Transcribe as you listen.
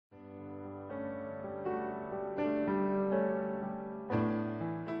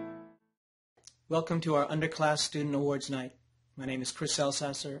Welcome to our Underclass Student Awards Night. My name is Chris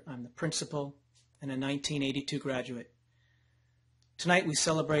Elsasser. I'm the principal and a 1982 graduate. Tonight we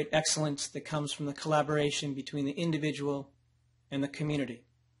celebrate excellence that comes from the collaboration between the individual and the community.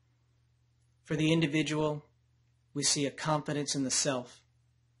 For the individual, we see a confidence in the self.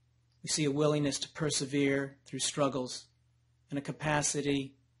 We see a willingness to persevere through struggles and a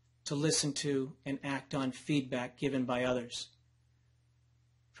capacity to listen to and act on feedback given by others.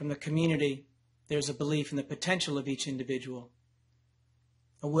 From the community, there's a belief in the potential of each individual,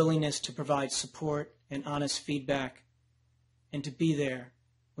 a willingness to provide support and honest feedback, and to be there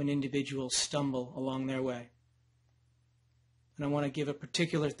when individuals stumble along their way. And I want to give a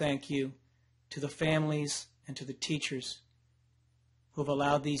particular thank you to the families and to the teachers who have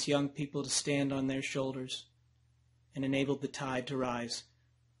allowed these young people to stand on their shoulders and enabled the tide to rise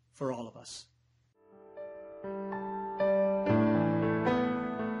for all of us.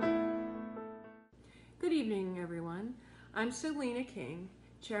 Good evening, everyone. I'm Selena King,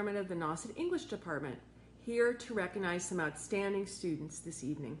 Chairman of the Nauset English Department, here to recognize some outstanding students this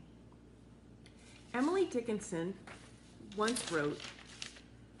evening. Emily Dickinson once wrote,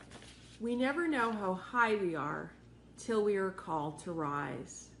 "We never know how high we are till we are called to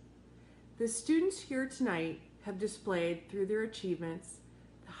rise." The students here tonight have displayed through their achievements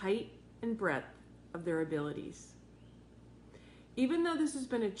the height and breadth of their abilities. Even though this has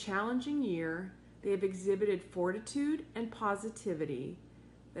been a challenging year, they have exhibited fortitude and positivity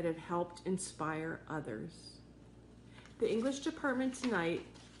that have helped inspire others. The English department tonight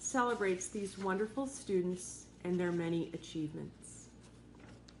celebrates these wonderful students and their many achievements.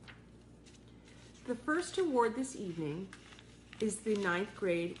 The first award this evening is the 9th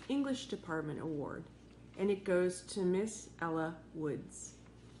grade English Department Award, and it goes to Miss Ella Woods.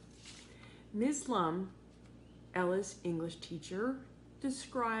 Ms. Lum, Ella's English teacher,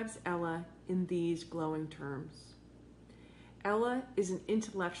 describes Ella in these glowing terms. Ella is an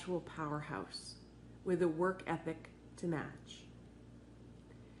intellectual powerhouse with a work ethic to match.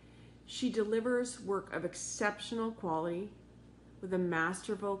 She delivers work of exceptional quality with a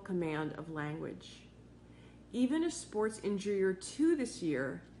masterful command of language. Even a sports injury or two this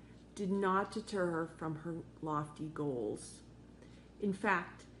year did not deter her from her lofty goals. In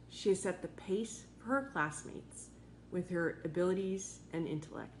fact, she has set the pace for her classmates with her abilities and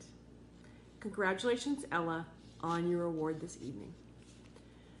intellect. Congratulations, Ella, on your award this evening.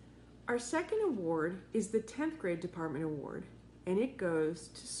 Our second award is the 10th grade Department Award, and it goes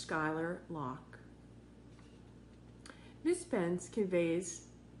to Skylar Locke. Ms. Benz conveys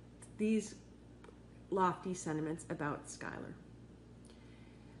these lofty sentiments about Skylar.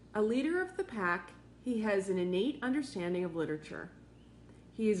 A leader of the pack, he has an innate understanding of literature.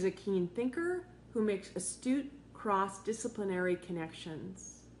 He is a keen thinker who makes astute cross-disciplinary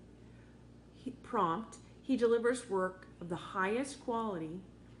connections. He delivers work of the highest quality.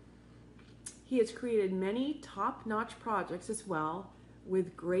 He has created many top-notch projects as well,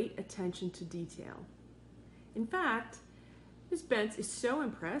 with great attention to detail. In fact, Ms. Bentz is so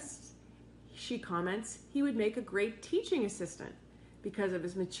impressed, she comments he would make a great teaching assistant because of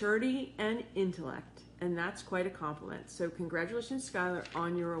his maturity and intellect, and that's quite a compliment. So congratulations, Skylar,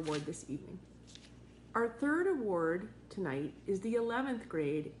 on your award this evening. Our third award tonight is the 11th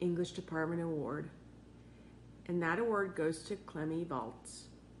grade English Department Award, and that award goes to Clemmy Valtz.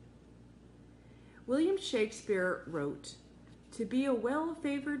 William Shakespeare wrote, "To be a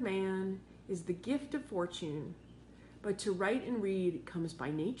well-favored man is the gift of fortune, but to write and read comes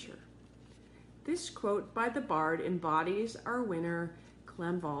by nature." This quote by the bard embodies our winner,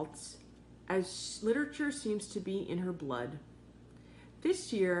 Clem Valtz, as literature seems to be in her blood.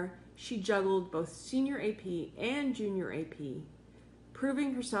 This year, she juggled both senior AP and junior AP,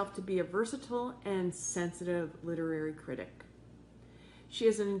 proving herself to be a versatile and sensitive literary critic. She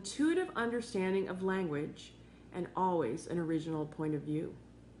has an intuitive understanding of language and always an original point of view.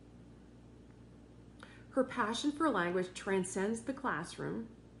 Her passion for language transcends the classroom.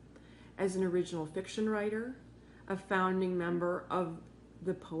 As an original fiction writer, a founding member of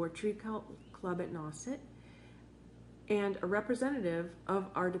the Poetry Club at Nauset, and a representative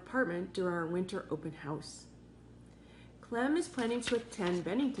of our department during our winter open house. Clem is planning to attend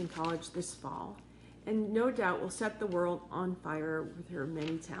Bennington College this fall, and no doubt will set the world on fire with her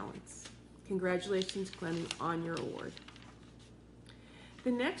many talents. Congratulations, Clem, on your award.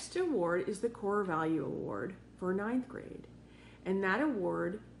 The next award is the Core Value Award for 9th grade, and that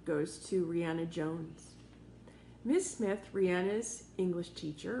award goes to Rihanna Jones. Ms. Smith, Rihanna's English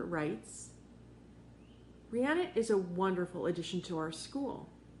teacher, writes, "Rihanna is a wonderful addition to our school.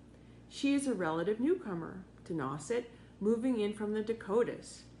 She is a relative newcomer to Nauset, moving in from the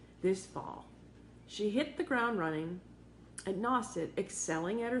Dakotas this fall. She hit the ground running at Nauset,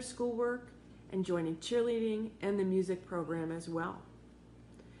 excelling at her schoolwork and joining cheerleading and the music program as well.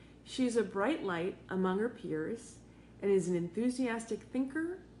 She is a bright light among her peers and is an enthusiastic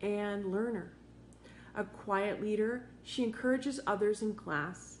thinker and learner. A quiet leader, she encourages others in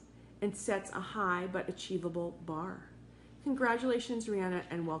class and sets a high but achievable bar. Congratulations, Rihanna,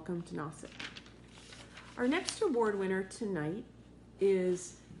 and welcome to Nauset. Our next award winner tonight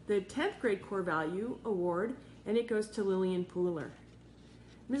is the 10th grade Core Value Award, and it goes to Lillian Pooler.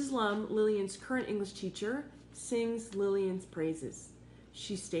 Ms. Lum, Lillian's current English teacher, sings Lillian's praises.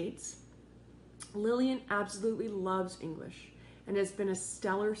 She states, Lillian absolutely loves English and has been a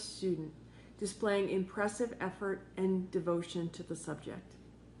stellar student, displaying impressive effort and devotion to the subject.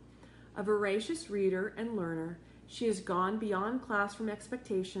 A voracious reader and learner, she has gone beyond classroom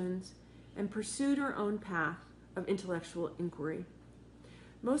expectations and pursued her own path of intellectual inquiry.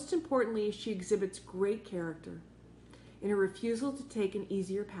 Most importantly, she exhibits great character in her refusal to take an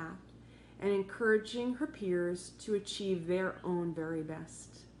easier path and encouraging her peers to achieve their own very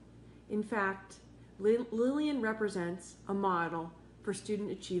best. In fact, Lillian represents a model for student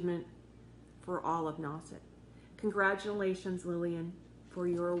achievement for all of Nauset. Congratulations, Lillian, for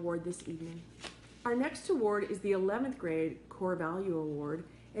your award this evening. Our next award is the 11th grade Core Value Award,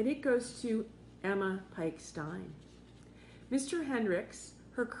 and it goes to Emma Pike Stein. Mr. Hendricks,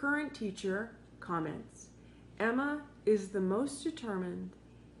 her current teacher, comments, Emma is the most determined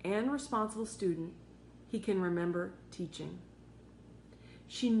and responsible student he can remember teaching.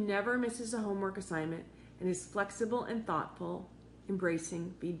 She never misses a homework assignment and is flexible and thoughtful,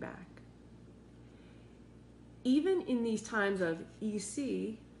 embracing feedback. Even in these times of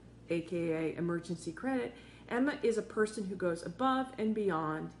EC, aka emergency credit, Emma is a person who goes above and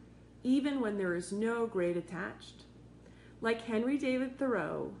beyond, even when there is no grade attached. Like Henry David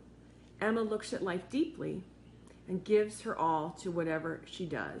Thoreau, Emma looks at life deeply and gives her all to whatever she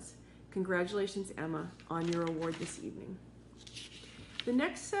does. Congratulations, Emma, on your award this evening. The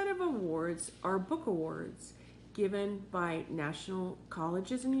next set of awards are book awards given by national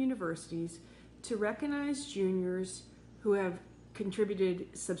colleges and universities to recognize juniors who have contributed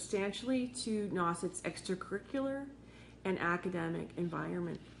substantially to Nauset's extracurricular and academic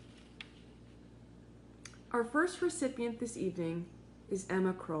environment. Our first recipient this evening is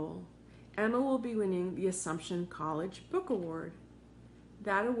Emma Kroll. Emma will be winning the Assumption College Book Award.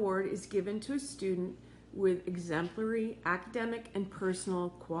 That award is given to a student with exemplary academic and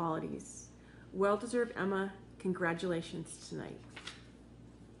personal qualities. Well-deserved, Emma. Congratulations tonight.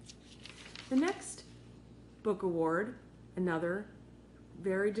 The next book award, another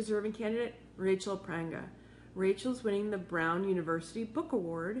very deserving candidate, Rachel Pranga. Rachel's winning the Brown University Book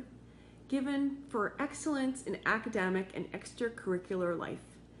Award, given for excellence in academic and extracurricular life.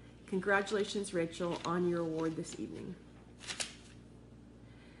 Congratulations, Rachel, on your award this evening.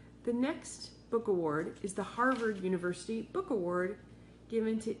 The next book award is the Harvard University Book Award,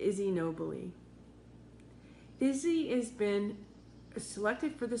 given to Izzy Nobley. Izzy has been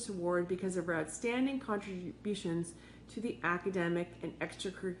selected for this award because of her outstanding contributions to the academic and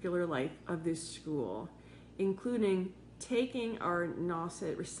extracurricular life of this school, including taking our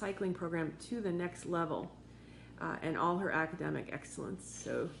Nauset recycling program to the next level and all her academic excellence.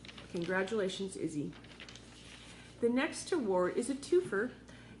 So congratulations, Izzy. The next award is a twofer.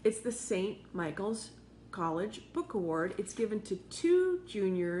 It's the St. Michael's College Book Award. It's given to two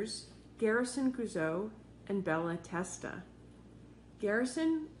juniors, Garrison Guzzo and Bella Testa.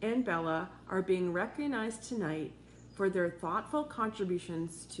 Garrison and Bella are being recognized tonight for their thoughtful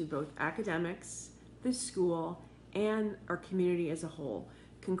contributions to both academics, the school, and our community as a whole.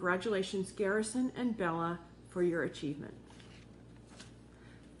 Congratulations, Garrison and Bella, for your achievement.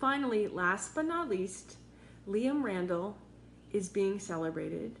 Finally, last but not least, Liam Randall is being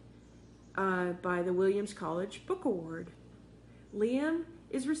celebrated by the Williams College Book Award. Liam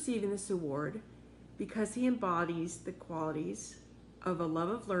is receiving this award because he embodies the qualities of a love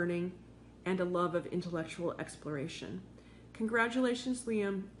of learning and a love of intellectual exploration. Congratulations,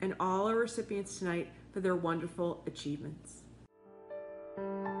 Liam, and all our recipients tonight for their wonderful achievements.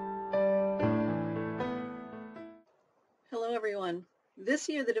 Hello, everyone. This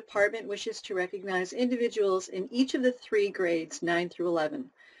year, the department wishes to recognize individuals in each of the three grades, 9 through 11.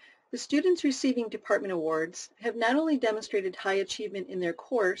 The students receiving department awards have not only demonstrated high achievement in their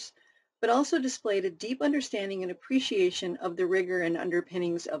course, but also displayed a deep understanding and appreciation of the rigor and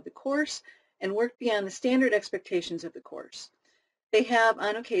underpinnings of the course and worked beyond the standard expectations of the course. They have,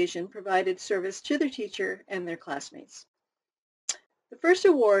 on occasion, provided service to their teacher and their classmates. The first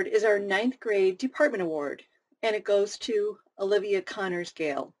award is our 9th grade department award, and it goes to Olivia Connors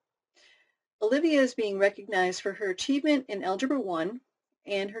Gale. Olivia is being recognized for her achievement in Algebra 1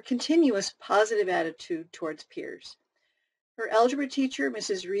 and her continuous positive attitude towards peers. Her algebra teacher,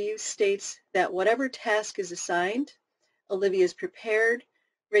 Mrs. Reeves, states that whatever task is assigned, Olivia is prepared,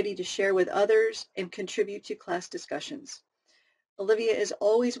 ready to share with others, and contribute to class discussions. Olivia is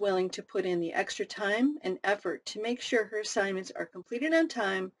always willing to put in the extra time and effort to make sure her assignments are completed on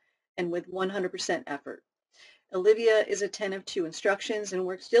time and with 100% effort. Olivia is attentive to instructions and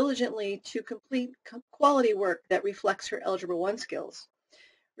works diligently to complete quality work that reflects her Algebra 1 skills.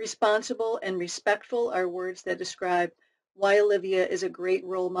 Responsible and respectful are words that describe why Olivia is a great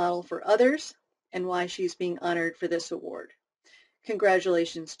role model for others and why she's being honored for this award.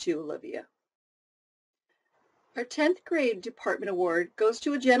 Congratulations to Olivia. Our 10th grade department award goes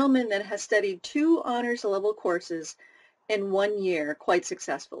to a gentleman that has studied 2 honors level courses in 1 year quite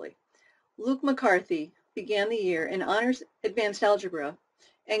successfully. Luke McCarthy began the year in honors advanced algebra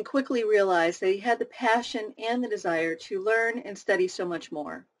and quickly realized that he had the passion and the desire to learn and study so much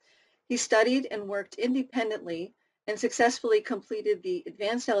more. He studied and worked independently and successfully completed the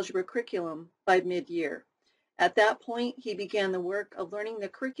advanced algebra curriculum by mid-year. At that point, he began the work of learning the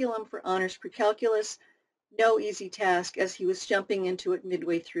curriculum for honors pre-calculus, no easy task as he was jumping into it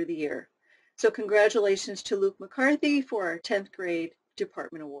midway through the year. So congratulations to Luke McCarthy for our 10th grade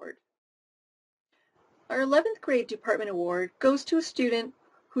department award. Our 11th grade department award goes to a student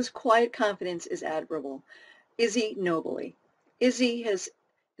whose quiet confidence is admirable, Izzy Nobley. Izzy has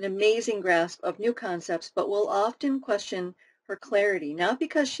an amazing grasp of new concepts, but will often question her clarity, not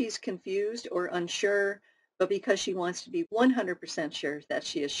because she's confused or unsure, but because she wants to be 100% sure that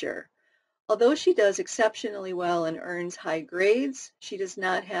she is sure. Although she does exceptionally well and earns high grades, she does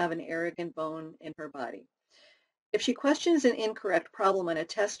not have an arrogant bone in her body. If she questions an incorrect problem on a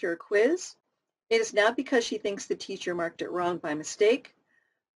test or a quiz, it is not because she thinks the teacher marked it wrong by mistake,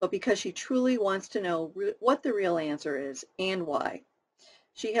 but because she truly wants to know what the real answer is and why.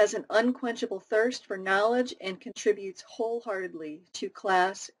 She has an unquenchable thirst for knowledge and contributes wholeheartedly to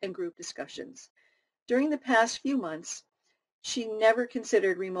class and group discussions. During the past few months, she never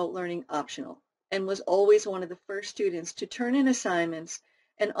considered remote learning optional and was always one of the first students to turn in assignments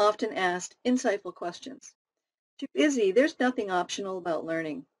and often asked insightful questions. To Izzy, there's nothing optional about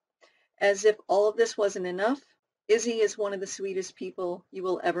learning. As if all of this wasn't enough, Izzy is one of the sweetest people you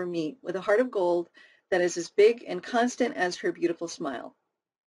will ever meet, with a heart of gold that is as big and constant as her beautiful smile.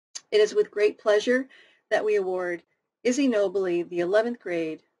 It is with great pleasure that we award Izzy Nobley the 11th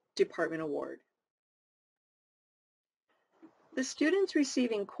grade Department Award. The students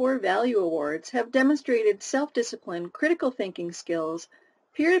receiving core value awards have demonstrated self-discipline, critical thinking skills,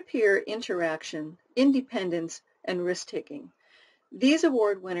 peer-to-peer interaction, independence, and risk-taking. These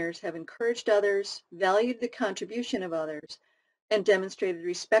award winners have encouraged others, valued the contribution of others, and demonstrated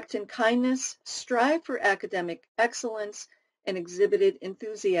respect and kindness, strive for academic excellence, and exhibited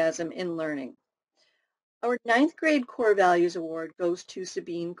enthusiasm in learning. Our 9th grade Core Values Award goes to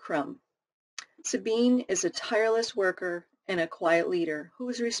Sabine Crum. Sabine is a tireless worker and a quiet leader who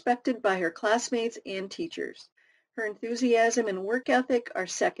is respected by her classmates and teachers. Her enthusiasm and work ethic are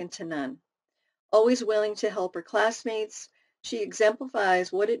second to none. Always willing to help her classmates, she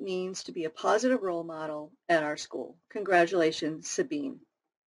exemplifies what it means to be a positive role model at our school. Congratulations, Sabine.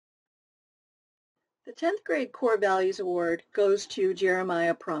 The 10th grade Core Values Award goes to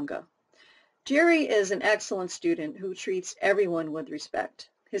Jeremiah Pronga. Jerry is an excellent student who treats everyone with respect.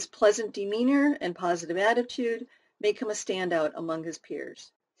 His pleasant demeanor and positive attitude make him a standout among his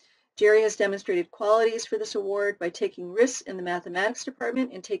peers. Jerry has demonstrated qualities for this award by taking risks in the mathematics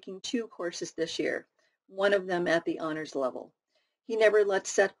department and taking 2 courses this year, one of them at the honors level. He never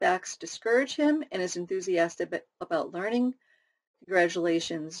lets setbacks discourage him and is enthusiastic about learning.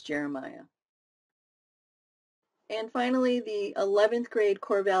 Congratulations, Jeremiah. And finally, the 11th grade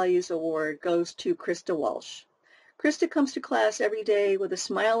Core Values Award goes to Krista Walsh. Krista comes to class every day with a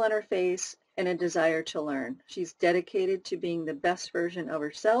smile on her face and a desire to learn. She's dedicated to being the best version of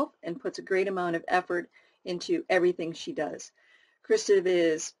herself and puts a great amount of effort into everything she does. Krista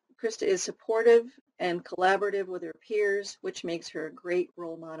is supportive and collaborative with her peers, which makes her a great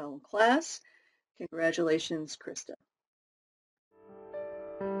role model in class. Congratulations, Krista.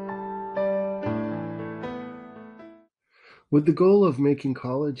 With the goal of making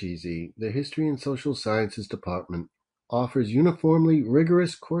college easy, the History and Social Sciences Department offers uniformly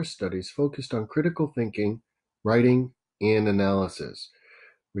rigorous course studies focused on critical thinking, writing, and analysis.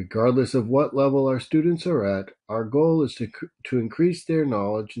 Regardless of what level our students are at, our goal is to increase their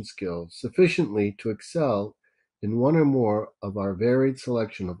knowledge and skills sufficiently to excel in one or more of our varied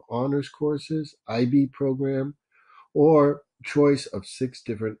selection of honors courses, IB program, or choice of 6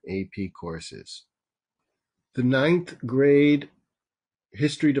 different AP courses. The 9th grade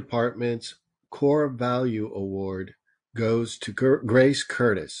History Department's Core Value Award goes to Grace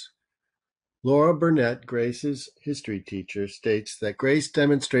Curtis. Laura Burnett, Grace's history teacher, states that Grace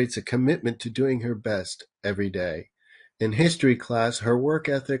demonstrates a commitment to doing her best every day. In history class, her work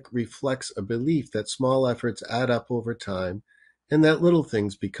ethic reflects a belief that small efforts add up over time and that little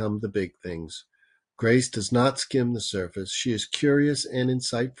things become the big things. Grace does not skim the surface. She is curious and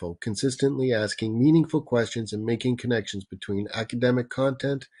insightful, consistently asking meaningful questions and making connections between academic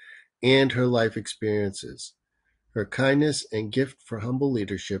content and her life experiences. Her kindness and gift for humble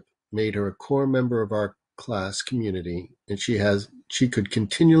leadership made her a core member of our class community, and she could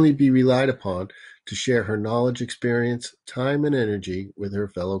continually be relied upon to share her knowledge, experience, time, and energy with her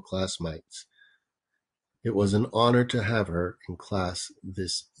fellow classmates. It was an honor to have her in class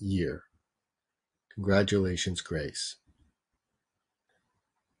this year. Congratulations, Grace.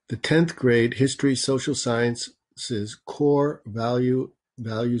 The 10th grade History Social Sciences Core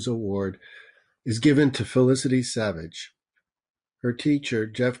Values Award is given to Felicity Savage. Her teacher,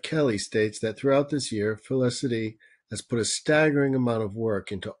 Jeff Kelly, states that throughout this year, Felicity has put a staggering amount of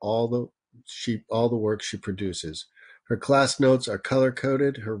work into all the work she produces. Her class notes are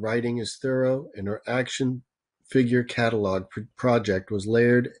color-coded, her writing is thorough, and her action figure catalog project was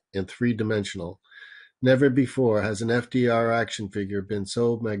layered and three-dimensional. Never before has an FDR action figure been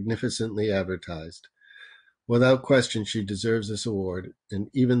so magnificently advertised. Without question, she deserves this award, and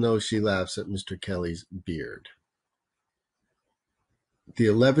even though she laughs at Mr. Kelly's beard. The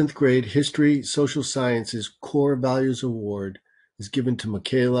 11th grade History Social Sciences Core Values Award is given to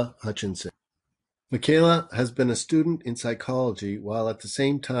Michaela Hutchinson. Michaela has been a student in psychology while at the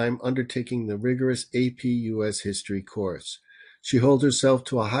same time undertaking the rigorous AP US History course. She holds herself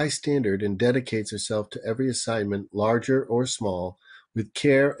to a high standard and dedicates herself to every assignment, larger or small, with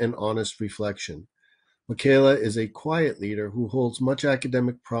care and honest reflection. Michaela is a quiet leader who holds much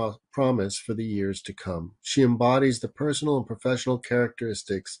academic promise for the years to come. She embodies the personal and professional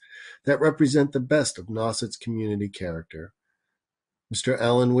characteristics that represent the best of Nauset's community character. Mr.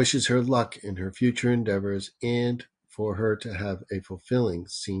 Allen wishes her luck in her future endeavors and for her to have a fulfilling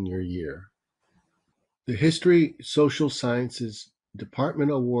senior year. The History Social Sciences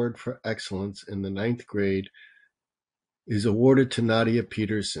Department Award for Excellence in the 9th grade is awarded to Nadia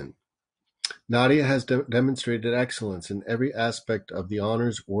Peterson. Nadia has demonstrated excellence in every aspect of the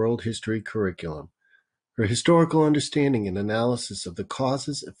honors world history curriculum. Her historical understanding and analysis of the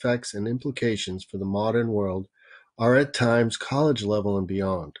causes, effects, and implications for the modern world are at times college level and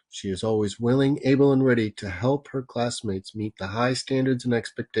beyond. She is always willing, able, and ready to help her classmates meet the high standards and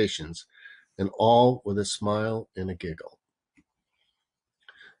expectations, and all with a smile and a giggle.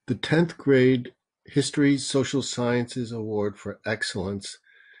 The 10th grade History Social Sciences Award for Excellence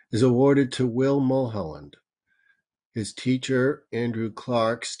is awarded to Will Mulholland. His teacher, Andrew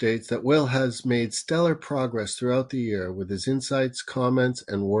Clark, states that Will has made stellar progress throughout the year with his insights, comments,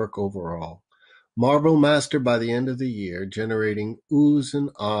 and work overall. Marvel master by the end of the year, generating oohs and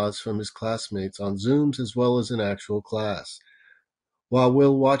ahs from his classmates on Zooms as well as in actual class. While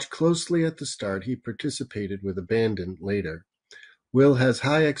Will watched closely at the start, he participated with abandon later. Will has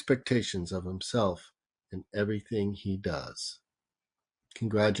high expectations of himself and everything he does.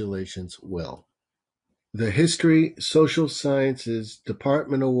 Congratulations, Will. The History Social Sciences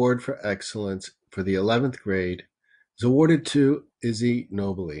Department Award for Excellence for the 11th grade is awarded to Izzy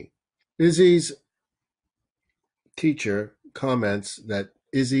Nobley. Izzy's teacher comments that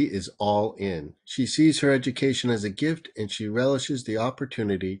Izzy is all in. She sees her education as a gift and she relishes the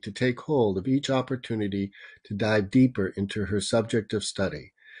opportunity to take hold of each opportunity to dive deeper into her subject of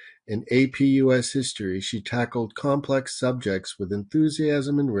study. In AP US History, she tackled complex subjects with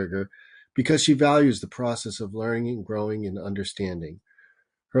enthusiasm and rigor because she values the process of learning, growing, and understanding.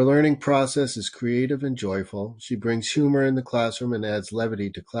 Her learning process is creative and joyful. She brings humor in the classroom and adds levity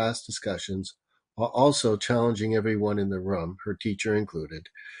to class discussions, while also challenging everyone in the room, her teacher included,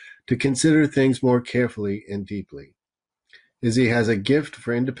 to consider things more carefully and deeply. Izzy has a gift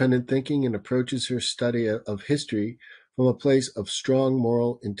for independent thinking and approaches her study of history from a place of strong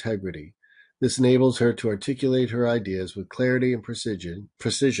moral integrity. This enables her to articulate her ideas with clarity and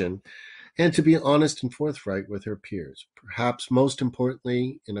precision, and to be honest and forthright with her peers. Perhaps most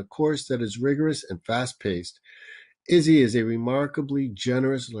importantly, in a course that is rigorous and fast-paced, Izzy is a remarkably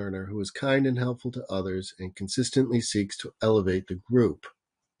generous learner who is kind and helpful to others and consistently seeks to elevate the group,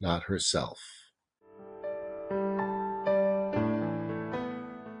 not herself.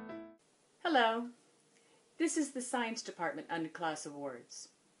 Hello, this is the Science Department Underclass Awards.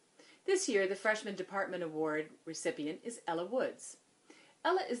 This year, the Freshman Department Award recipient is Ella Woods.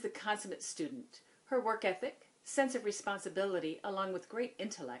 Ella is the consummate student. Her work ethic, sense of responsibility, along with great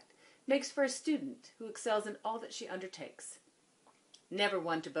intellect, makes for a student who excels in all that she undertakes. Never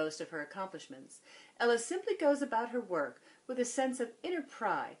one to boast of her accomplishments, Ella simply goes about her work with a sense of inner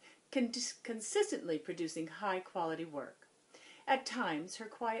pride, consistently producing high-quality work. At times, her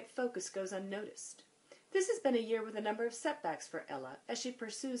quiet focus goes unnoticed. This has been a year with a number of setbacks for Ella as she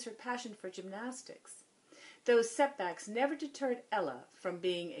pursues her passion for gymnastics. Those setbacks never deterred Ella from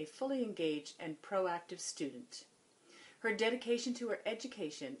being a fully engaged and proactive student. Her dedication to her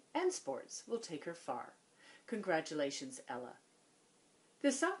education and sports will take her far. Congratulations, Ella.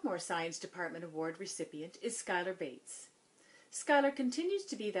 The Sophomore Science Department Award recipient is Skylar Bates. Skylar continues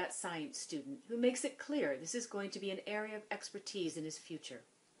to be that science student who makes it clear this is going to be an area of expertise in his future.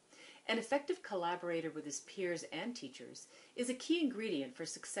 An effective collaborator with his peers and teachers is a key ingredient for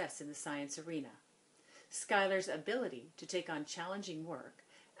success in the science arena. Skylar's ability to take on challenging work,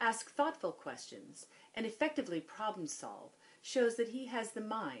 ask thoughtful questions, and effectively problem solve shows that he has the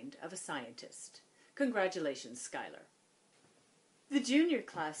mind of a scientist. Congratulations, Skylar. The Junior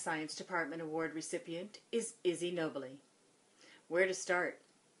Class Science Department Award recipient is Izzy Nobley. Where to start?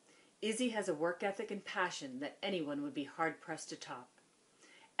 Izzy has a work ethic and passion that anyone would be hard-pressed to top.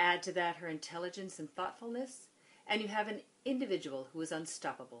 Add to that her intelligence and thoughtfulness, and you have an individual who is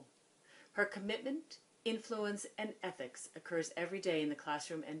unstoppable. Her commitment, influence, and ethics occurs every day in the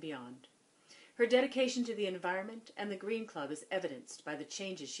classroom and beyond. Her dedication to the environment and the Green Club is evidenced by the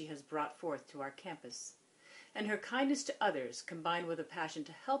changes she has brought forth to our campus. And her kindness to others, combined with a passion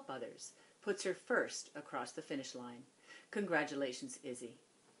to help others, puts her first across the finish line. Congratulations, Izzy.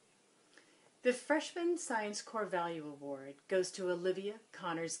 The Freshman Science Core Value Award goes to Olivia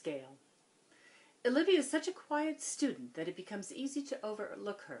Connors-Gale. Olivia is such a quiet student that it becomes easy to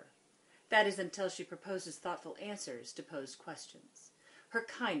overlook her. That is until she proposes thoughtful answers to posed questions. Her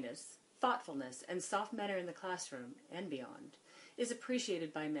kindness, thoughtfulness, and soft manner in the classroom and beyond is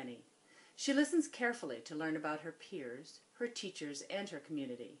appreciated by many. She listens carefully to learn about her peers, her teachers, and her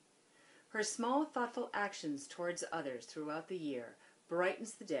community. Her small, thoughtful actions towards others throughout the year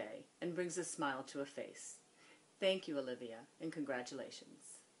brightens the day and brings a smile to a face. Thank you, Olivia, and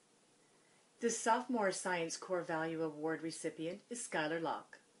congratulations. The Sophomore Science Core Value Award recipient is Skylar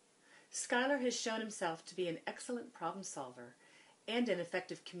Locke. Skylar has shown himself to be an excellent problem solver and an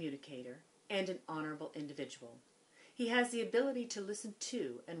effective communicator and an honorable individual. He has the ability to listen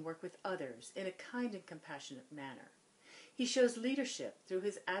to and work with others in a kind and compassionate manner. He shows leadership through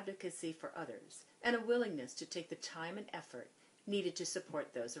his advocacy for others and a willingness to take the time and effort needed to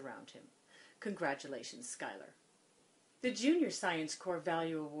support those around him. Congratulations, Skylar. The Junior Science Core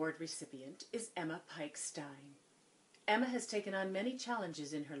Value Award recipient is Emma Pike Stein. Emma has taken on many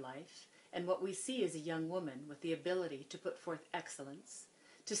challenges in her life, and what we see is a young woman with the ability to put forth excellence,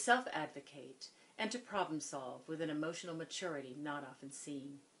 to self-advocate, and to problem solve with an emotional maturity not often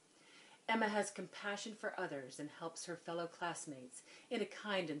seen. Emma has compassion for others and helps her fellow classmates in a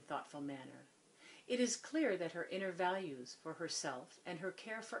kind and thoughtful manner. It is clear that her inner values for herself and her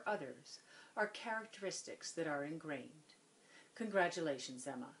care for others are characteristics that are ingrained. Congratulations,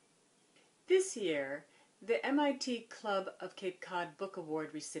 Emma. This year, the MIT Club of Cape Cod Book Award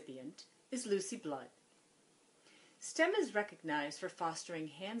recipient is Lucy Blood. STEM is recognized for fostering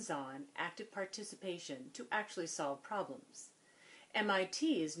hands-on, active participation to actually solve problems.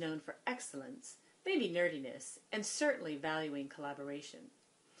 MIT is known for excellence, maybe nerdiness, and certainly valuing collaboration.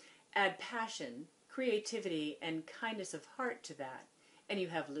 Add passion, creativity, and kindness of heart to that, and you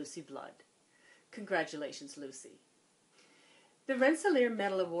have Lucy Blood. Congratulations, Lucy. The Rensselaer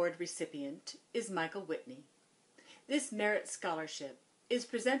Medal Award recipient is Michael Whitney. This merit scholarship is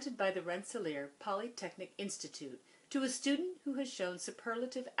presented by the Rensselaer Polytechnic Institute to a student who has shown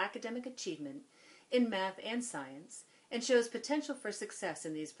superlative academic achievement in math and science and shows potential for success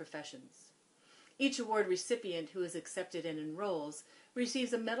in these professions. Each award recipient who is accepted and enrolls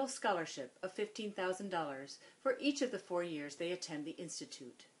receives a medal scholarship of $15,000 for each of the 4 years they attend the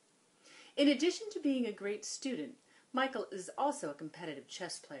Institute. In addition to being a great student, Michael is also a competitive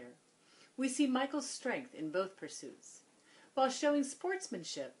chess player. We see Michael's strength in both pursuits. While showing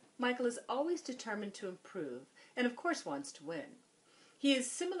sportsmanship, Michael is always determined to improve and of course wants to win. He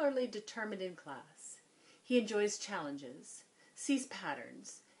is similarly determined in class. He enjoys challenges, sees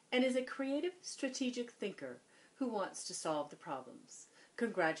patterns, and is a creative, strategic thinker who wants to solve the problems.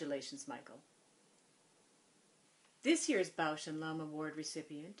 Congratulations, Michael. This year's Bausch and Lomb Award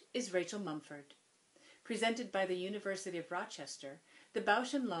recipient is Rachel Mumford. Presented by the University of Rochester, The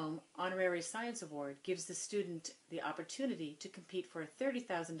Bausch and Lomb Honorary Science Award gives the student the opportunity to compete for a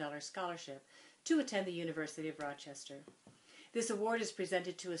 $30,000 scholarship to attend the University of Rochester. This award is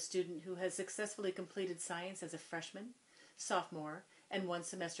presented to a student who has successfully completed science as a freshman, sophomore, and one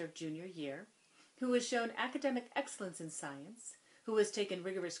semester of junior year, who has shown academic excellence in science, who has taken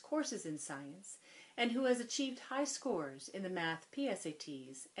rigorous courses in science, and who has achieved high scores in the math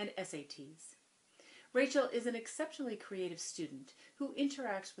PSATs and SATs. Rachel is an exceptionally creative student who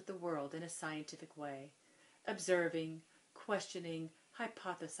interacts with the world in a scientific way, observing, questioning,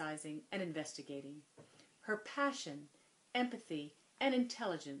 hypothesizing, and investigating. Her passion, empathy, and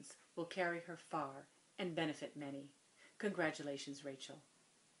intelligence will carry her far and benefit many. Congratulations, Rachel.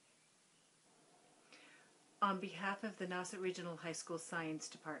 On behalf of the Nauset Regional High School Science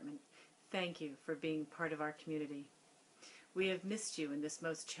Department, thank you for being part of our community. We have missed you in this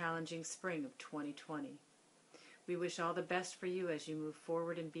most challenging spring of 2020. We wish all the best for you as you move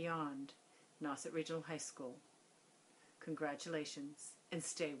forward and beyond Nauset Regional High School. Congratulations, and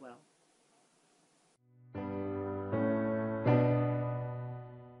stay well.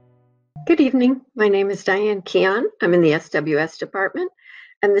 Good evening. My name is Diane Keon. I'm in the SWS department,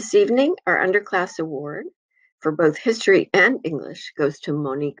 and this evening our Underclass award for both history and English goes to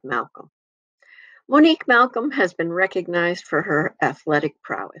Monique Malcolm. Monique Malcolm has been recognized for her athletic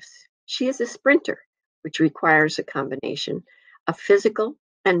prowess. She is a sprinter, which requires a combination of physical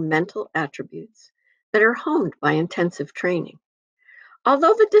and mental attributes that are honed by intensive training.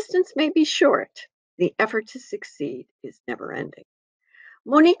 Although the distance may be short, the effort to succeed is never ending.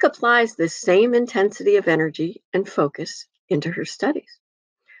 Monique applies this same intensity of energy and focus into her studies.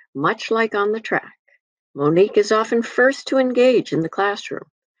 Much like on the track, Monique is often first to engage in the classroom,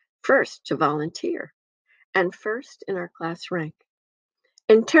 first to volunteer, and first in our class rank.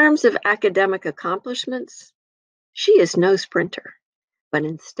 In terms of academic accomplishments, she is no sprinter, but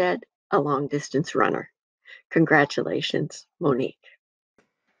instead a long-distance runner. Congratulations, Monique.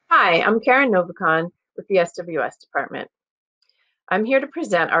 Hi, I'm Karen Novikon with the SWS department. I'm here to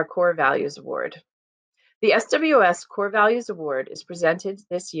present our Core Values Award. The SWS Core Values Award is presented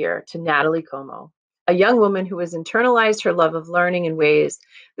this year to Natalie Como, a young woman who has internalized her love of learning in ways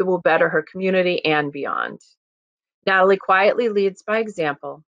that will better her community and beyond. Natalie quietly leads by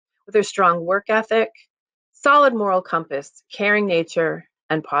example with her strong work ethic, solid moral compass, caring nature,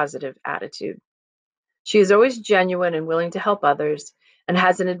 and positive attitude. She is always genuine and willing to help others and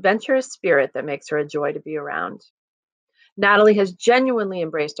has an adventurous spirit that makes her a joy to be around. Natalie has genuinely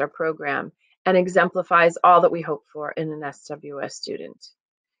embraced our program and exemplifies all that we hope for in an SWS student.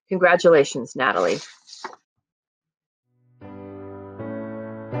 Congratulations, Natalie.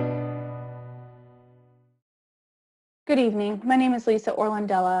 Good evening. My name is Lisa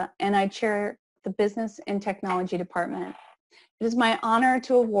Orlandella, and I chair the Business and Technology Department. It is my honor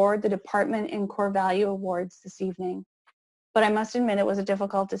to award the Department and Core Value Awards this evening, but I must admit it was a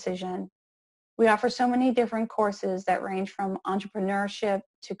difficult decision. We offer so many different courses that range from entrepreneurship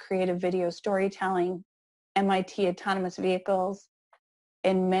to creative video storytelling, MIT autonomous vehicles,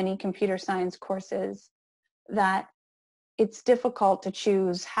 and many computer science courses that it's difficult to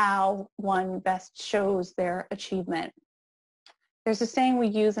choose how one best shows their achievement. There's a saying we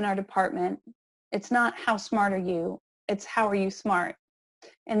use in our department, it's not how smart are you, it's how are you smart.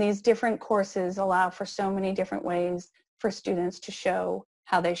 And these different courses allow for so many different ways for students to show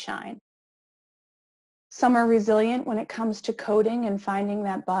how they shine. Some are resilient when it comes to coding and finding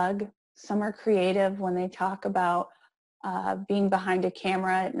that bug. Some are creative when they talk about being behind a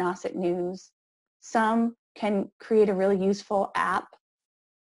camera at Nauset News. Some can create a really useful app.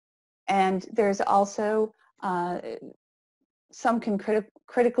 And there's also some can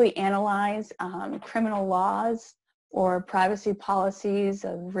critically analyze criminal laws or privacy policies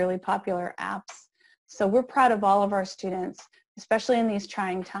of really popular apps. So we're proud of all of our students, especially in these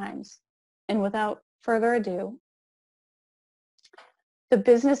trying times. And without further ado, the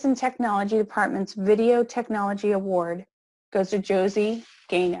Business and Technology Department's Video Technology Award goes to Josie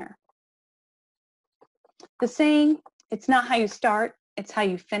Gaynor. The saying, it's not how you start, it's how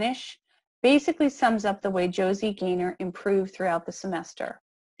you finish, basically sums up the way Josie Gaynor improved throughout the semester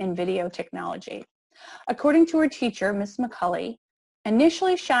in video technology. According to her teacher, Miss McCulley,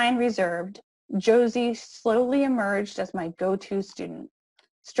 initially shy and reserved, Josie slowly emerged as my go-to student,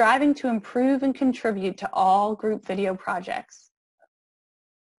 striving to improve and contribute to all group video projects.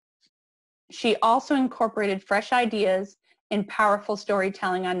 She also incorporated fresh ideas and powerful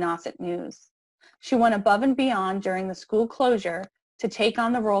storytelling on Nauset News. She went above and beyond during the school closure to take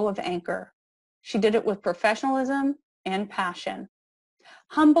on the role of anchor. She did it with professionalism and passion.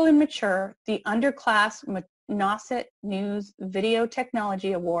 Humble and mature, the Underclass Nauset News Video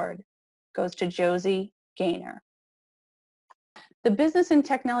Technology Award goes to Josie Gaynor. The Business and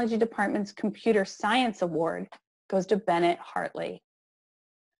Technology Department's Computer Science Award goes to Bennett Hartley.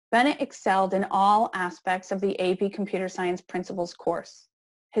 Bennett excelled in all aspects of the AP Computer Science Principles course.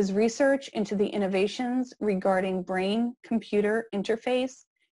 His research into the innovations regarding brain-computer interface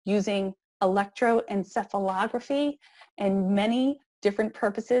using electroencephalography and many different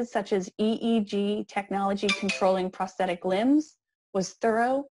purposes such as EEG technology controlling prosthetic limbs was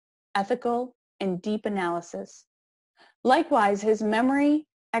thorough, ethical, and deep analysis. Likewise, his memory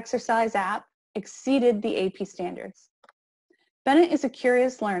exercise app exceeded the AP standards. Bennett is a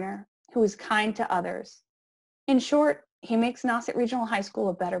curious learner who is kind to others. In short, he makes Nauset Regional High School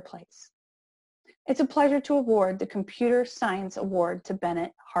a better place. It's a pleasure to award the Computer Science Award to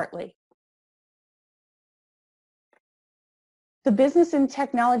Bennett Hartley. The Business and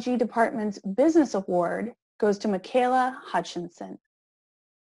Technology Department's Business Award goes to Michaela Hutchinson.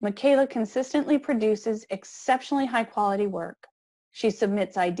 Michaela consistently produces exceptionally high-quality work. She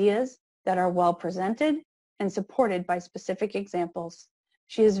submits ideas that are well presented and supported by specific examples.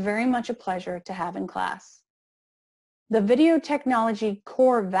 She is very much a pleasure to have in class. The Video Technology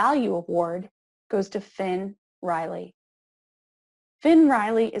Core Value Award goes to Finn Riley. Finn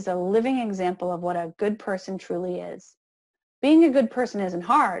Riley is a living example of what a good person truly is. Being a good person isn't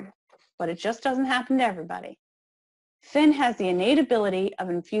hard, but it just doesn't happen to everybody. Finn has the innate ability of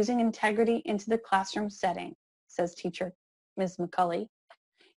infusing integrity into the classroom setting, says teacher Ms. McCulley.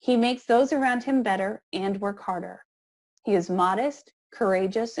 He makes those around him better and work harder. He is modest,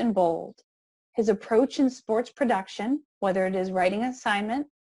 courageous, and bold. His approach in sports production, whether it is writing an assignment,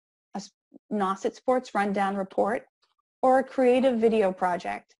 a Nauset Sports Rundown report, or a creative video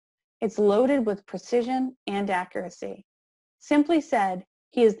project, it's loaded with precision and accuracy. Simply said,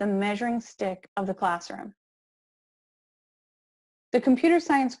 he is the measuring stick of the classroom. The Computer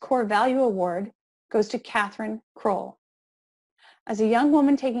Science Core Value Award goes to Catherine Kroll. As a young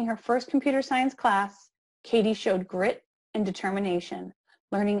woman taking her first computer science class, Katie showed grit and determination,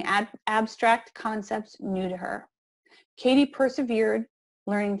 learning abstract concepts new to her. Katie persevered,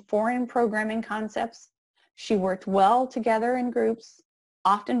 learning foreign programming concepts. She worked well together in groups,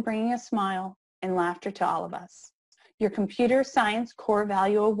 often bringing a smile and laughter to all of us. Your Computer Science Core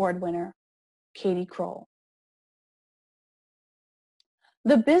Value Award winner, Katie Kroll.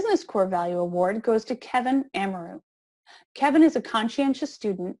 The Business Core Value Award goes to Kevin Amaru. Kevin is a conscientious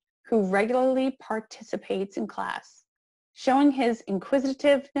student who regularly participates in class, showing his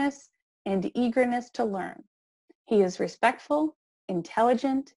inquisitiveness and eagerness to learn. He is respectful,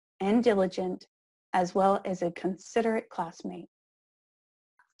 intelligent, and diligent, as well as a considerate classmate.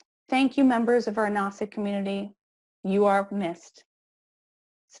 Thank you, members of our Nauset community. You are missed.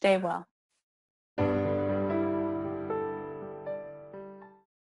 Stay well.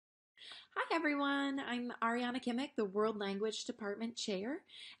 Hi everyone, I'm Ariana Kimmick, the World Language Department Chair,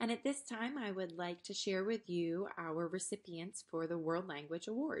 and at this time I would like to share with you our recipients for the World Language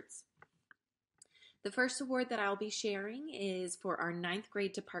Awards. The first award that I'll be sharing is for our 9th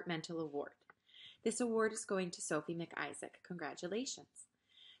grade departmental award. This award is going to Sophie McIsaac. Congratulations.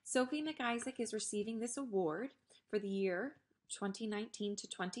 Sophie McIsaac is receiving this award for the year 2019 to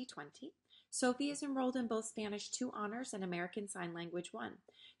 2020. Sophie is enrolled in both Spanish 2 Honors and American Sign Language 1.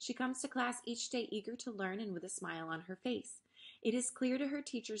 She comes to class each day eager to learn and with a smile on her face. It is clear to her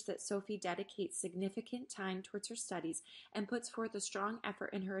teachers that Sophie dedicates significant time towards her studies and puts forth a strong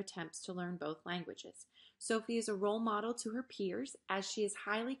effort in her attempts to learn both languages. Sophie is a role model to her peers as she is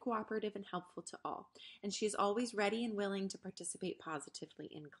highly cooperative and helpful to all, and she is always ready and willing to participate positively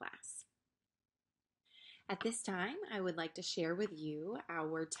in class. At this time, I would like to share with you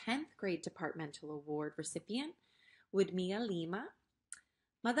our 10th grade departmental award recipient, Mia Lima.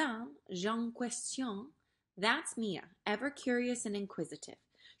 Madame, j'en question. That's Mia, ever curious and inquisitive.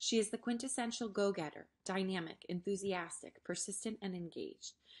 She is the quintessential go-getter, dynamic, enthusiastic, persistent, and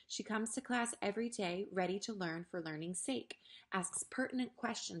engaged. She comes to class every day ready to learn for learning's sake, asks pertinent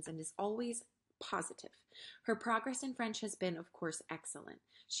questions, and is always positive. Her progress in French has been, of course, excellent.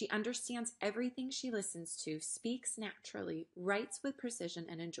 She understands everything she listens to, speaks naturally, writes with precision,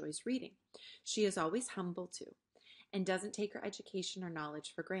 and enjoys reading. She is always humble, too, and doesn't take her education or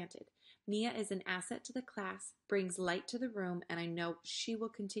knowledge for granted. Mia is an asset to the class, brings light to the room, and I know she will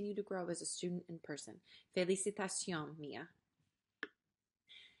continue to grow as a student in person. Félicitations, Mia.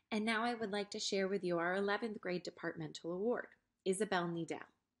 And now I would like to share with you our 11th grade departmental award, Isabel Nidell.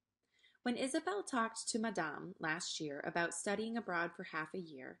 When Isabel talked to Madame last year about studying abroad for half a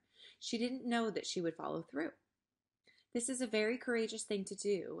year, she didn't know that she would follow through. This is a very courageous thing to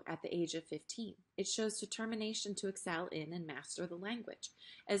do at the age of 15. It shows determination to excel in and master the language,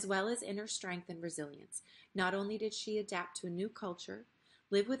 as well as inner strength and resilience. Not only did she adapt to a new culture,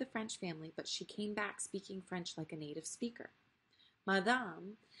 live with a French family, but she came back speaking French like a native speaker.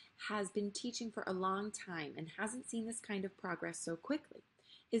 Madame has been teaching for a long time and hasn't seen this kind of progress so quickly.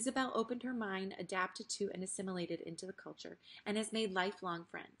 Isabel opened her mind, adapted to and assimilated into the culture, and has made lifelong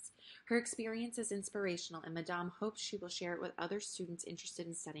friends. Her experience is inspirational, and Madame hopes she will share it with other students interested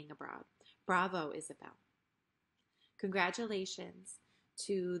in studying abroad. Bravo, Isabel. Congratulations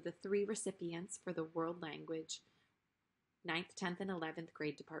to the 3 recipients for the World Language 9th, 10th, and 11th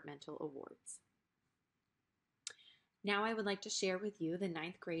grade departmental awards. Now I would like to share with you the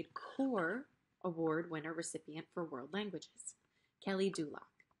 9th grade core award winner recipient for World Languages, Kelly Dulock.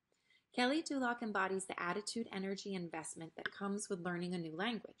 Kelly Dulock embodies the attitude, energy, and investment that comes with learning a new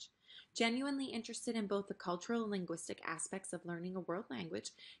language. Genuinely interested in both the cultural and linguistic aspects of learning a world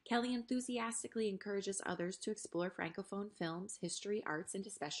language, Kelly enthusiastically encourages others to explore Francophone films, history, arts, and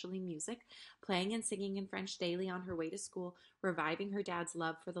especially music, playing and singing in French daily on her way to school, reviving her dad's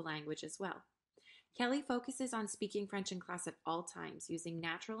love for the language as well. Kelly focuses on speaking French in class at all times, using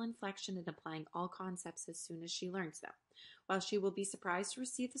natural inflection and applying all concepts as soon as she learns them. While she will be surprised to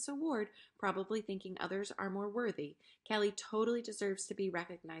receive this award, probably thinking others are more worthy, Kelly totally deserves to be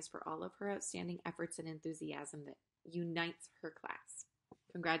recognized for all of her outstanding efforts and enthusiasm that unites her class.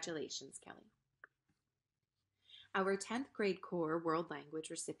 Congratulations, Kelly. Our 10th grade core world language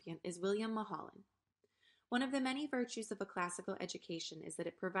recipient is William Mulholland. One of the many virtues of a classical education is that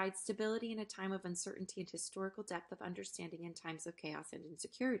it provides stability in a time of uncertainty and historical depth of understanding in times of chaos and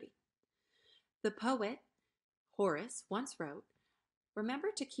insecurity. The poet Horace once wrote,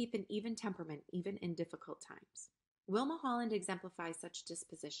 "Remember to keep an even temperament even in difficult times." Will Mulholland exemplifies such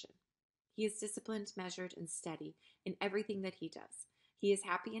disposition. He is disciplined, measured, and steady in everything that he does. He is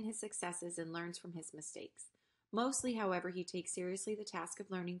happy in his successes and learns from his mistakes. Mostly, however, he takes seriously the task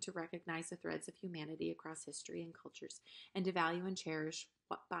of learning to recognize the threads of humanity across history and cultures, and to value and cherish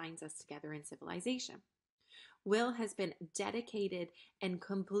what binds us together in civilization. Will has been dedicated and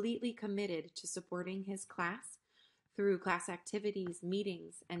completely committed to supporting his class through class activities,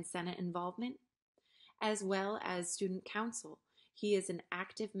 meetings, and Senate involvement, as well as student council. He is an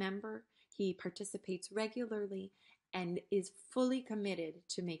active member, he participates regularly, and is fully committed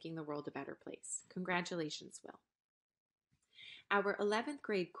to making the world a better place. Congratulations, Will. Our 11th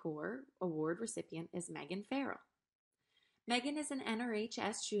grade core award recipient is Megan Farrell. Megan is an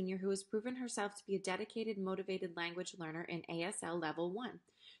NRHS junior who has proven herself to be a dedicated, motivated language learner in ASL Level 1.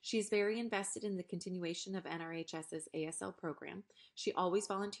 She is very invested in the continuation of NRHS's ASL program. She always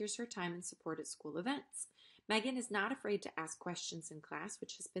volunteers her time in support at school events. Megan is not afraid to ask questions in class,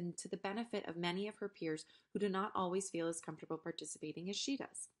 which has been to the benefit of many of her peers who do not always feel as comfortable participating as she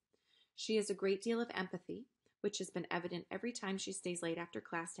does. She has a great deal of empathy, which has been evident every time she stays late after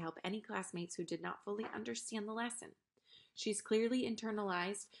class to help any classmates who did not fully understand the lesson. She's clearly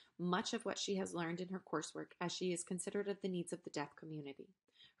internalized much of what she has learned in her coursework, as she is considerate of the needs of the deaf community.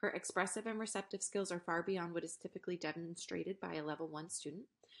 Her expressive and receptive skills are far beyond what is typically demonstrated by a Level 1 student.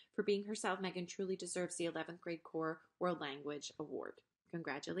 For being herself, Megan truly deserves the 11th grade core World Language Award.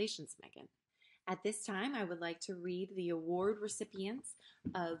 Congratulations, Megan. At this time, I would like to read the award recipients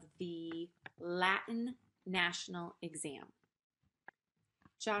of the Latin National Exam.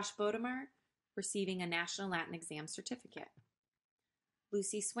 Josh Bodemar, receiving a National Latin Exam Certificate.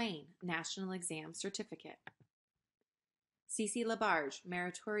 Lucy Swain, National Exam Certificate. Cece Labarge,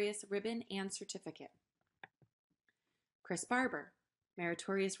 Meritorious Ribbon and Certificate. Chris Barber,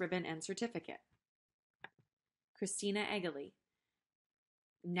 Meritorious Ribbon and Certificate. Christina Eggley,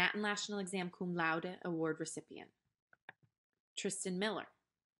 National Exam Cum Laude Award recipient. Tristan Miller,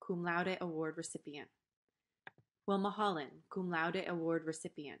 Cum Laude Award recipient. Wilma Holland, Cum Laude Award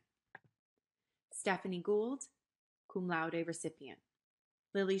recipient. Stephanie Gould, Cum Laude recipient.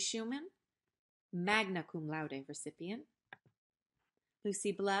 Lily Schumann, Magna Cum Laude recipient.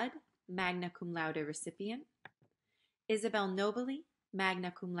 Lucy Blood, Magna Cum Laude recipient. Isabel Nobili,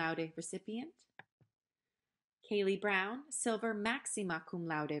 Magna Cum Laude recipient. Kaylee Brown, Silver Maxima Cum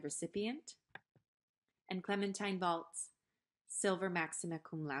Laude recipient. And Clementine Valtz, Silver Maxima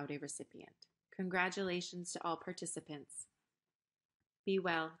Cum Laude recipient. Congratulations to all participants. Be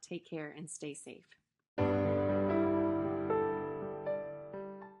well, take care, and stay safe.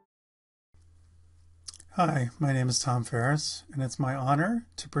 Hi, my name is Tom Ferris, and it's my honor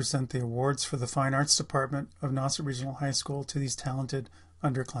to present the awards for the Fine Arts Department of Nauset Regional High School to these talented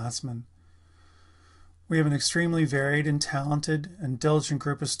underclassmen. We have an extremely varied and talented and diligent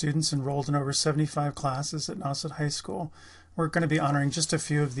group of students enrolled in over 75 classes at Nauset High School. We're going to be honoring just a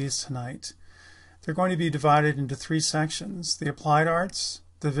few of these tonight. They're going to be divided into 3 sections: the Applied Arts,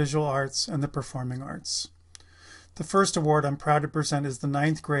 the Visual Arts, and the Performing Arts. The first award I'm proud to present is the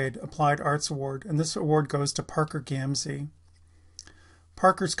 9th grade Applied Arts Award, and this award goes to Parker Gamzee.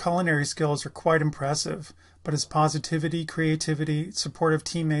 Parker's culinary skills are quite impressive, but his positivity, creativity, supportive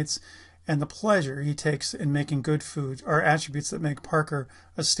teammates, and the pleasure he takes in making good food are attributes that make Parker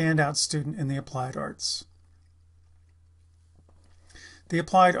a standout student in the Applied Arts. The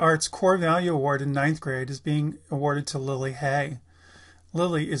Applied Arts Core Value Award in 9th grade is being awarded to Lily Hay.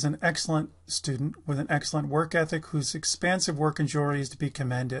 Lily is an excellent student with an excellent work ethic whose expansive work in jewelry is to be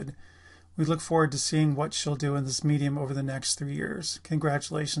commended. We look forward to seeing what she'll do in this medium over the next 3 years.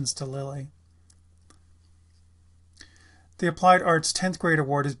 Congratulations to Lily. The Applied Arts 10th grade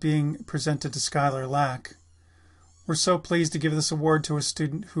award is being presented to Skylar Lack. We're so pleased to give this award to a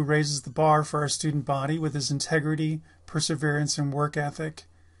student who raises the bar for our student body with his integrity, perseverance, and work ethic.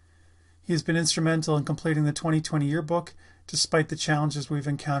 He has been instrumental in completing the 2020 yearbook despite the challenges we've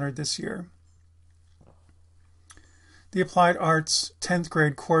encountered this year. The Applied Arts 10th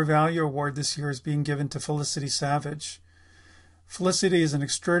grade Core Value Award this year is being given to Felicity Savage. Felicity is an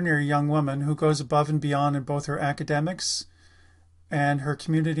extraordinary young woman who goes above and beyond in both her academics and her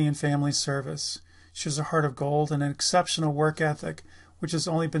community and family service. She has a heart of gold and an exceptional work ethic, which has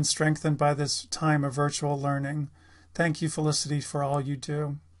only been strengthened by this time of virtual learning. Thank you, Felicity, for all you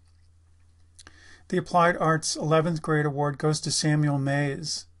do. The Applied Arts 11th grade award goes to Samuel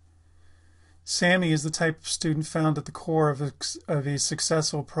Mays. Sammy is the type of student found at the core of a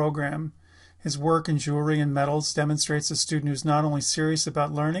successful program. His work in jewelry and metals demonstrates a student who's not only serious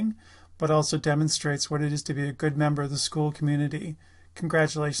about learning, but also demonstrates what it is to be a good member of the school community.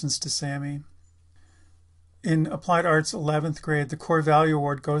 Congratulations to Sammy. In Applied Arts 11th grade, the Core Value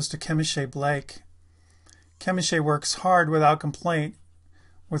Award goes to Chemishe Blake. Chemishe works hard without complaint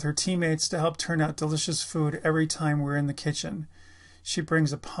with her teammates to help turn out delicious food every time we're in the kitchen. She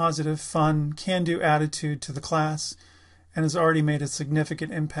brings a positive, fun, can-do attitude to the class and has already made a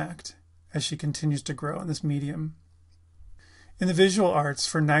significant impact as she continues to grow in this medium. In the Visual Arts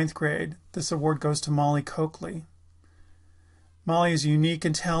for 9th grade, this award goes to Molly Coakley. Molly has a unique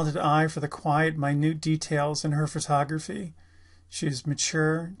and talented eye for the quiet, minute details in her photography. She is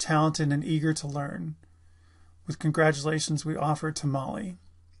mature, talented, and eager to learn. With congratulations we offer to Molly.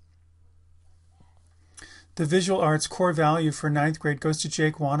 The Visual Arts Core Value for 9th grade goes to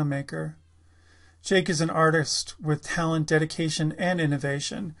Jake Wanamaker. Jake is an artist with talent, dedication, and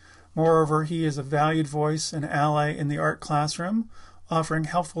innovation. Moreover, he is a valued voice and ally in the art classroom, offering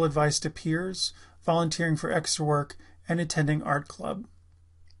helpful advice to peers, volunteering for extra work, and attending art club.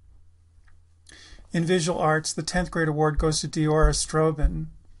 In Visual Arts, the 10th grade award goes to Diora Strobin.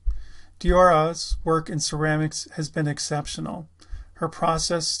 Diora's work in ceramics has been exceptional. Her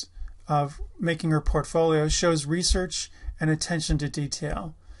process of making her portfolio shows research and attention to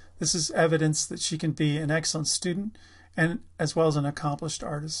detail. This is evidence that she can be an excellent student and as well as an accomplished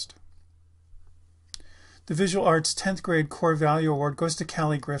artist. The Visual Arts 10th grade Core Value Award goes to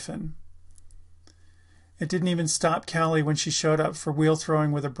Callie Griffin. It didn't even stop Callie when she showed up for wheel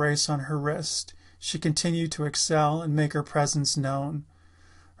throwing with a brace on her wrist. She continued to excel and make her presence known.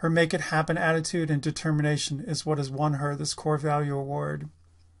 Her make-it-happen attitude and determination is what has won her this Core Value Award.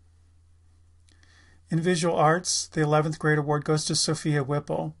 In Visual Arts, the 11th grade award goes to Sophia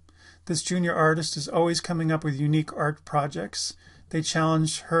Whipple. This junior artist is always coming up with unique art projects. They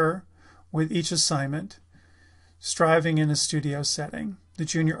challenge her with each assignment, striving in a studio setting. The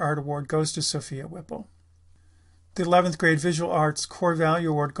Junior Art Award goes to Sophia Whipple. The 11th grade Visual Arts Core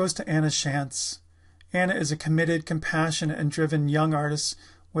Value Award goes to Anna Shantz. Anna is a committed, compassionate, and driven young artist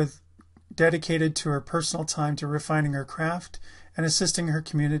dedicated to her personal time to refining her craft and assisting her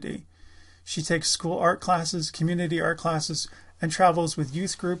community. She takes school art classes, community art classes, and travels with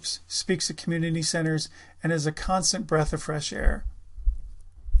youth groups, speaks at community centers, and is a constant breath of fresh air.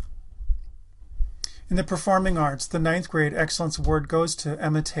 In the Performing Arts, the 9th grade Excellence Award goes to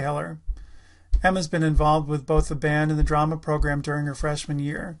Emma Taylor. Emma's been involved with both the band and the drama program during her freshman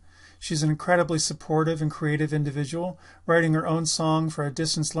year. She's an incredibly supportive and creative individual, writing her own song for a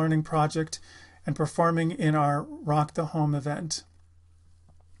distance learning project and performing in our Rock the Home event.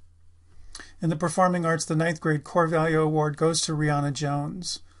 In the Performing Arts, the 9th grade Core Value Award goes to Rihanna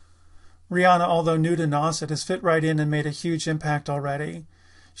Jones. Rihanna, although new to Nauset, has fit right in and made a huge impact already.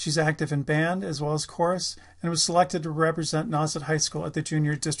 She's active in band as well as chorus and was selected to represent Nauset High School at the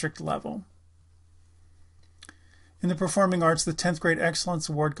junior district level. In the Performing Arts, the 10th grade Excellence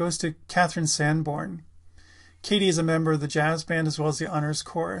Award goes to Catherine Sanborn. Katie is a member of the jazz band as well as the honors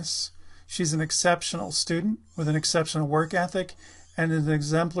chorus. She's an exceptional student with an exceptional work ethic and an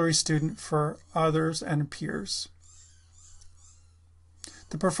exemplary student for others and peers.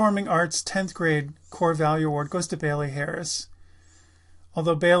 The Performing Arts 10th Grade Core Value Award goes to Bailey Harris.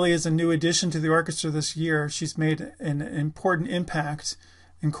 Although Bailey is a new addition to the orchestra this year, she's made an important impact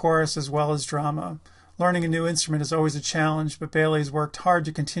in chorus as well as drama. Learning a new instrument is always a challenge, but Bailey has worked hard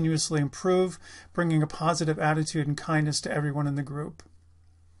to continuously improve, bringing a positive attitude and kindness to everyone in the group.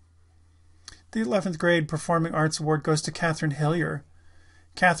 The 11th Grade Performing Arts Award goes to Catherine Hillier.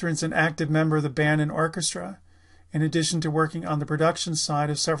 Catherine's an active member of the band and orchestra, in addition to working on the production side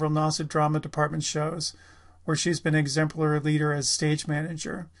of several Nauset Drama Department shows, where she's been an exemplary leader as stage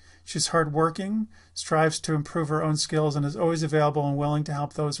manager. She's hardworking, strives to improve her own skills, and is always available and willing to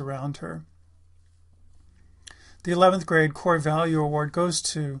help those around her. The 11th Grade Core Value Award goes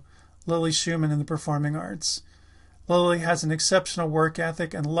to Lily Schumann in the Performing Arts. Lily has an exceptional work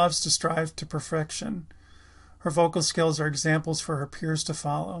ethic and loves to strive to perfection. Her vocal skills are examples for her peers to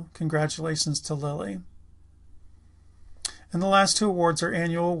follow. Congratulations to Lily. And the last two awards are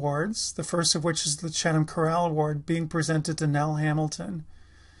annual awards, the first of which is the Chatham Chorale Award being presented to Nell Hamilton.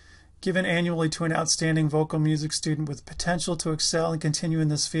 Given annually to an outstanding vocal music student with potential to excel and continue in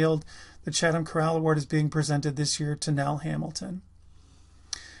this field, the Chatham Chorale Award is being presented this year to Nell Hamilton.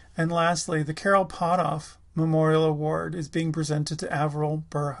 And lastly, the Carol Potoff Memorial Award is being presented to Avril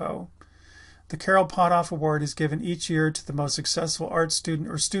Burho. The Carol Potoff Award is given each year to the most successful art student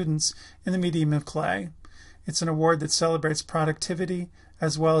or students in the medium of clay. It's an award that celebrates productivity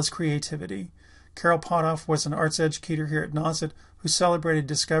as well as creativity. Carol Potoff was an arts educator here at Nauset who celebrated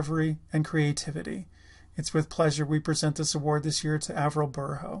discovery and creativity. It's with pleasure we present this award this year to Avril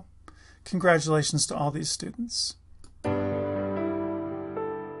Burho. Congratulations to all these students. The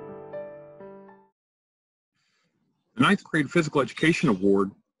 9th Grade Physical Education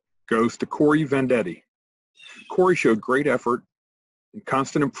Award goes to Corey Vendetti. Corey showed great effort and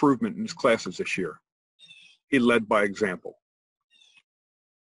constant improvement in his classes this year. He led by example.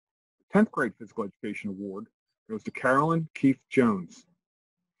 The 10th Grade Physical Education Award goes to Carolyn Keith Jones.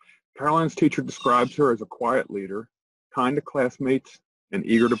 Carolyn's teacher describes her as a quiet leader, kind to classmates, and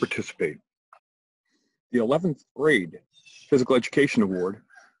eager to participate. The 11th Grade Physical Education Award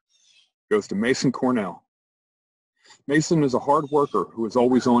goes to Mason Cornell. Mason is a hard worker who is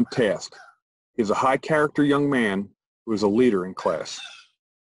always on task. He is a high-character young man who is a leader in class.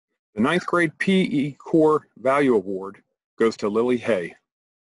 The 9th Grade PE Core Value Award goes to Lily Hay.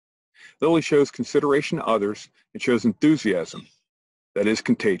 Lily shows consideration to others and shows enthusiasm that is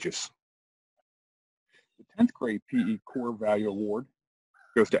contagious. The 10th Grade PE Core Value Award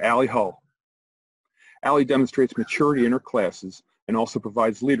goes to Allie Hull. Allie demonstrates maturity in her classes and also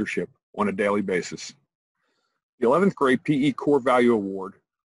provides leadership on a daily basis. The 11th Grade PE Core Value Award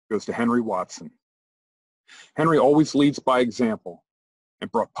goes to Henry Watson. Henry always leads by example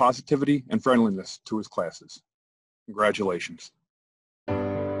and brought positivity and friendliness to his classes. Congratulations.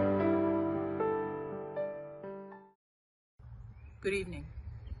 Good evening.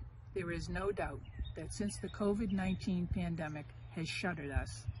 There is no doubt that since the COVID-19 pandemic has shuttered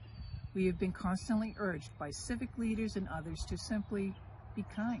us, we have been constantly urged by civic leaders and others to simply be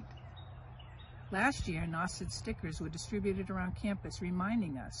kind. Last year, Nauset stickers were distributed around campus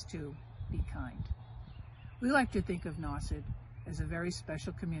reminding us to be kind. We like to think of Nauset as a very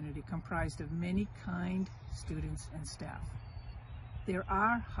special community comprised of many kind students and staff. There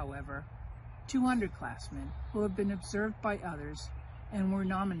are, however, 2 underclassmen who have been observed by others and were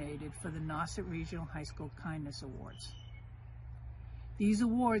nominated for the Nauset Regional High School Kindness Awards. These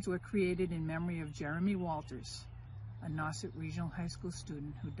awards were created in memory of Jeremy Walters, a Nauset Regional High School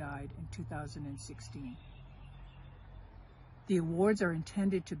student who died in 2016. The awards are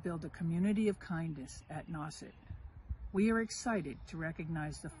intended to build a community of kindness at Nauset. We are excited to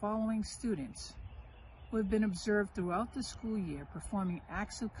recognize the following students who have been observed throughout the school year performing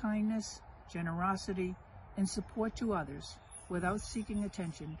acts of kindness, generosity, and support to others without seeking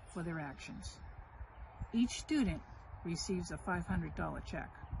attention for their actions. Each student receives a $500 check.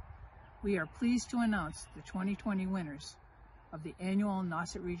 We are pleased to announce the 2020 winners of the annual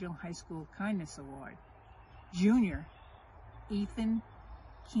Nauset Regional High School Kindness Award. Junior Ethan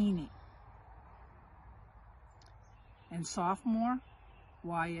Keeney and sophomore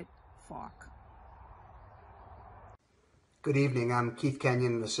Wyatt Falk. Good evening. I'm Keith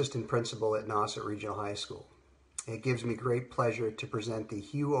Kenyon, an assistant principal at Nauset Regional High School. It gives me great pleasure to present the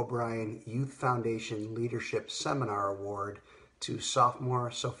Hugh O'Brien Youth Foundation Leadership Seminar Award to sophomore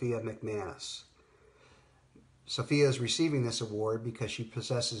Sophia McManus. Sophia is receiving this award because she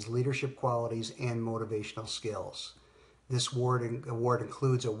possesses leadership qualities and motivational skills. This award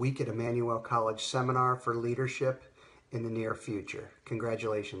includes a week at Emmanuel College seminar for leadership in the near future.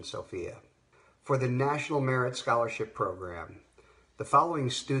 Congratulations, Sophia. For the National Merit Scholarship Program, the following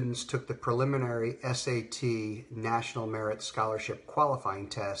students took the preliminary SAT National Merit Scholarship qualifying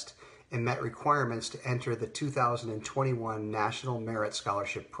test and met requirements to enter the 2021 National Merit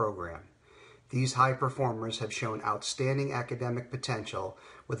Scholarship Program. These high performers have shown outstanding academic potential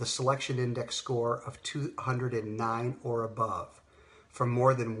with a selection index score of 209 or above. From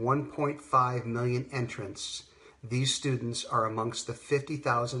more than 1.5 million entrants, these students are amongst the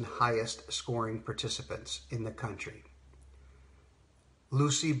 50,000 highest scoring participants in the country.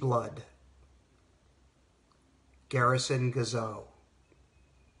 Lucy Blood, Garrison Gazeau,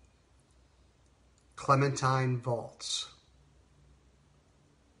 Clementine Valtz,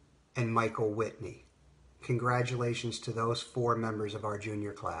 and Michael Whitney. Congratulations to those 4 members of our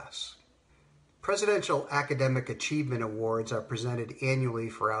junior class. Presidential Academic Achievement Awards are presented annually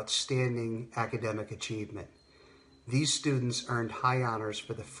for outstanding academic achievement. These students earned high honors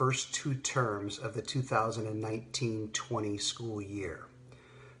for the first 2 terms of the 2019-20 school year.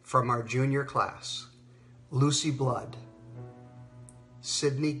 From our junior class, Lucy Blood,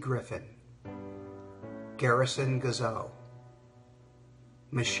 Sydney Griffin, Garrison Gazeau,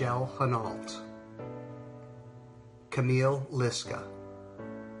 Michelle Hanault, Camille Liska,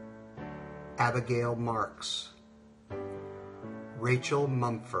 Abigail Marks, Rachel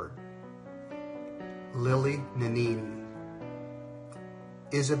Mumford, Lily Nanini,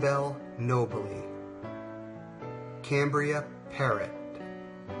 Isabel Nobly, Cambria Parrott,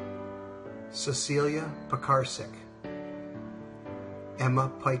 Cecilia Pekarsik, Emma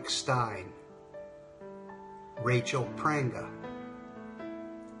Pike-Stein, Rachel Pranga,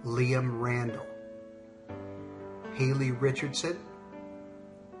 Liam Randall, Haley Richardson,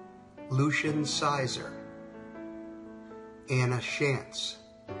 Lucian Sizer, Anna Shantz,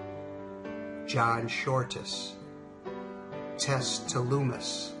 John Shortus, Tess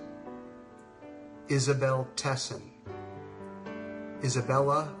Talumas, Isabel Tesson,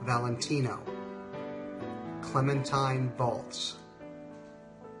 Isabella Valentino, Clementine Valtz,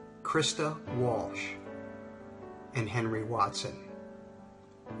 Krista Walsh, and Henry Watson.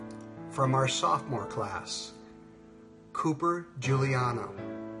 From our sophomore class, Cooper Giuliano,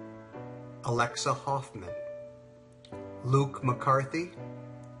 Alexa Hoffman, Luke McCarthy,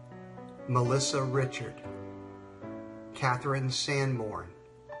 Melissa Richard, Catherine Sanborn,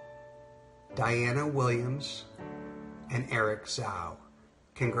 Diana Williams, and Eric Zhao.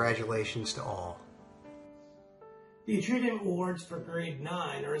 Congratulations to all. The Achievement Awards for Grade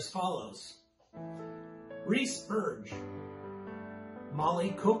 9 are as follows. Reese Burge,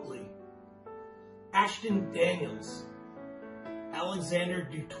 Molly Copley, Ashton Daniels, Alexander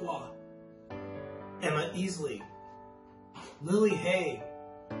Dutois, Emma Easley, Lily Hay,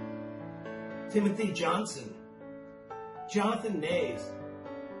 Timothy Johnson, Jonathan Nays,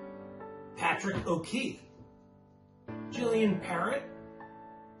 Patrick O'Keefe, Jillian Parrott,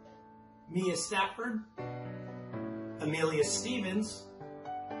 Mia Stafford, Amelia Stevens,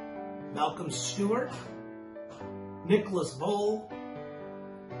 Malcolm Stewart, Nicholas Vole,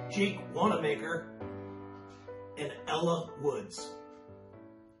 Jake Wanamaker, and Ella Woods.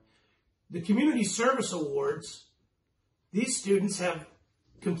 The Community Service Awards, these students have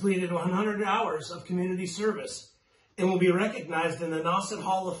completed 100 hours of community service and will be recognized in the Nauset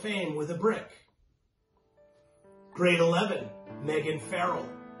Hall of Fame with a brick. Grade 11, Megan Farrell,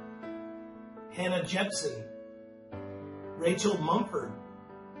 Hannah Jepson, Rachel Mumford,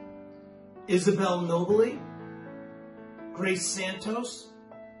 Isabel Nobly, Grace Santos,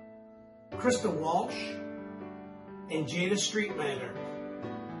 Krista Walsh, and Jada Streetmaner.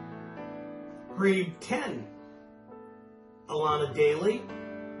 Grade 10, Alana Daly,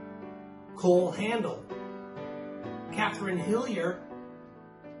 Cole Handel, Catherine Hillier,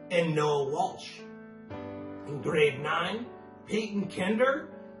 and Noah Walsh. In grade 9, Peyton Kender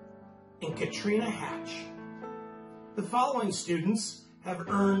and Katrina Hatch. The following students have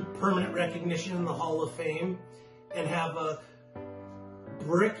earned permanent recognition in the Hall of Fame and have a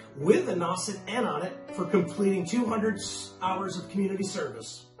brick with a Nauset N on it for completing 200 hours of community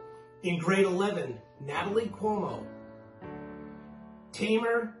service. In grade 11, Natalie Cuomo,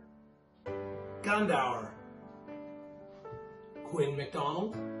 Tamer Gondauer, Quinn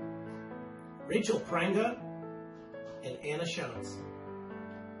McDonald, Rachel Pranga, and Anna Shantz.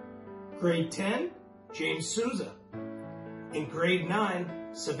 Grade 10, James Souza. In grade 9,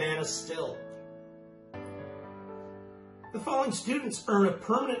 Savannah Still. The following students earn a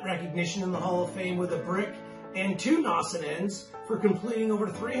permanent recognition in the Hall of Fame with a brick and 2 Nausets for completing over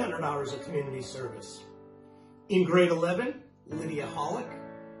 300 hours of community service. In grade 11, Lydia Hollick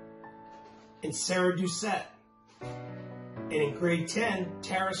and Sarah Doucette. And in grade 10,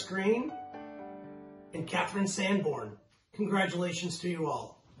 Tara Green and Catherine Sanborn. Congratulations to you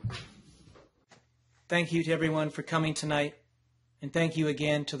all. Thank you to everyone for coming tonight, and thank you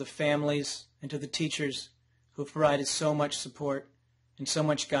again to the families and to the teachers who have provided so much support and so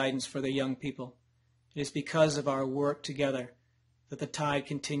much guidance for their young people. It is because of our work together that the tide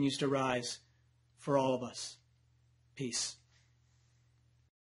continues to rise for all of us. Peace.